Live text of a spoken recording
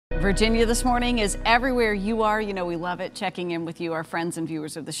Virginia This Morning is everywhere you are. You know, we love it checking in with you, our friends and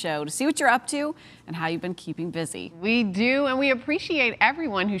viewers of the show, to see what you're up to and how you've been keeping busy. We do, and we appreciate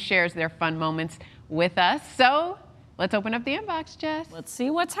everyone who shares their fun moments with us. So let's open up the inbox, Jess. Let's see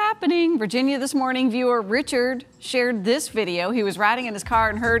what's happening. Virginia This Morning viewer Richard shared this video. He was riding in his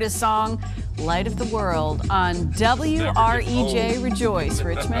car and heard his song, Light of the World, on WREJ Rejoice,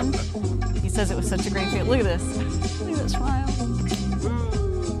 Richmond. He says it was such a great feel. Look at this. Look at that smile.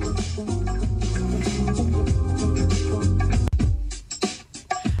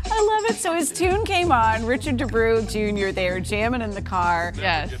 So his tune came on, Richard DeBrew Jr. there jamming in the car.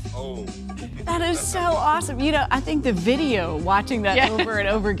 Yes. That is so awesome. You know, I think the video, watching that over and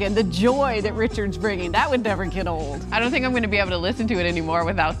over again, the joy that Richard's bringing, that would never get old. I don't think I'm going to be able to listen to it anymore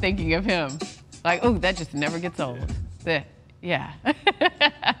without thinking of him. Like, oh, that just never gets old. Yeah. That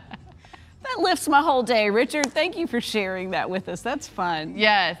lifts my whole day. Richard, thank you for sharing that with us. That's fun.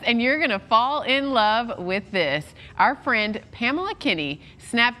 Yes, and you're going to fall in love with this. Our friend Pamela Kinney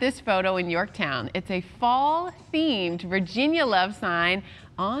snapped this photo in Yorktown. It's a fall-themed Virginia love sign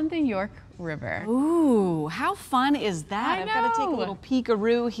on the York River. Ooh, how fun is that? I've got to take a little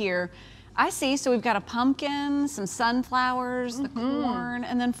peekaroo here. I see, so we've got a pumpkin, some sunflowers, the corn,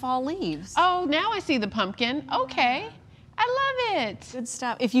 and then fall leaves. Oh, now I see the pumpkin. Okay. I love it. Good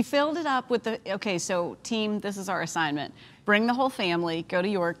stuff. If you filled it up with the, okay, so team, this is our assignment. Bring the whole family, go to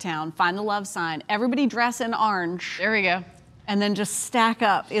Yorktown, find the love sign, everybody dress in orange. There we go. And then just stack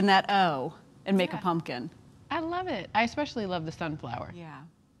up in that O and make a pumpkin. I love it. I especially love the sunflower. Yeah.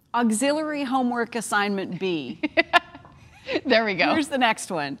 Auxiliary homework assignment B. There we go. Here's the next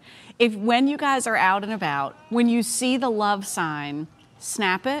one. When you guys are out and about, when you see the love sign,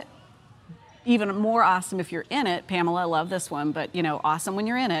 snap it. Even more awesome if you're in it. Pamela, I love this one, but you know, awesome when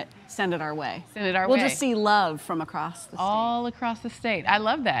you're in it. Send it our way. Send it our way. way. We'll just see love from across the state. All across the state. I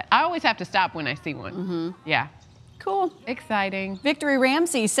love that. I always have to stop when I see one. Yeah. Cool. Exciting. Victory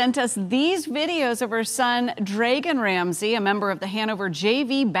Ramsey sent us these videos of her son, Dragon Ramsey, a member of the Hanover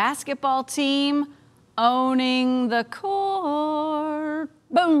JV basketball team, owning the court.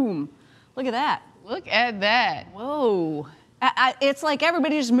 Boom. Look at that. Look at that. Whoa. It's like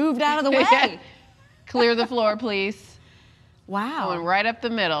everybody just moved out of the way. Yeah. Clear the floor, please. Wow. Going right up the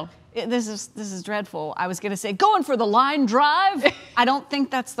middle. This is dreadful. I was going to say, going for the line drive. I don't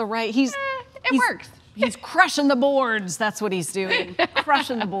think that's the right. It works. He's crushing the boards. That's what he's doing.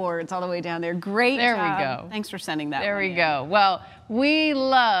 Crushing the boards all the way down there. Great There job. we go. Thanks for sending that. There we go. Well, we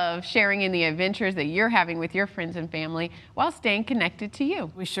love sharing in the adventures that you're having with your friends and family while staying connected to you.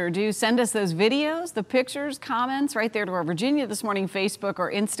 We sure do. Send us those videos, the pictures, comments right there to our Virginia This Morning Facebook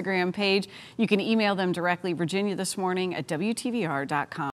or Instagram page. You can email them directly, virginiathismorning@wtvr.com.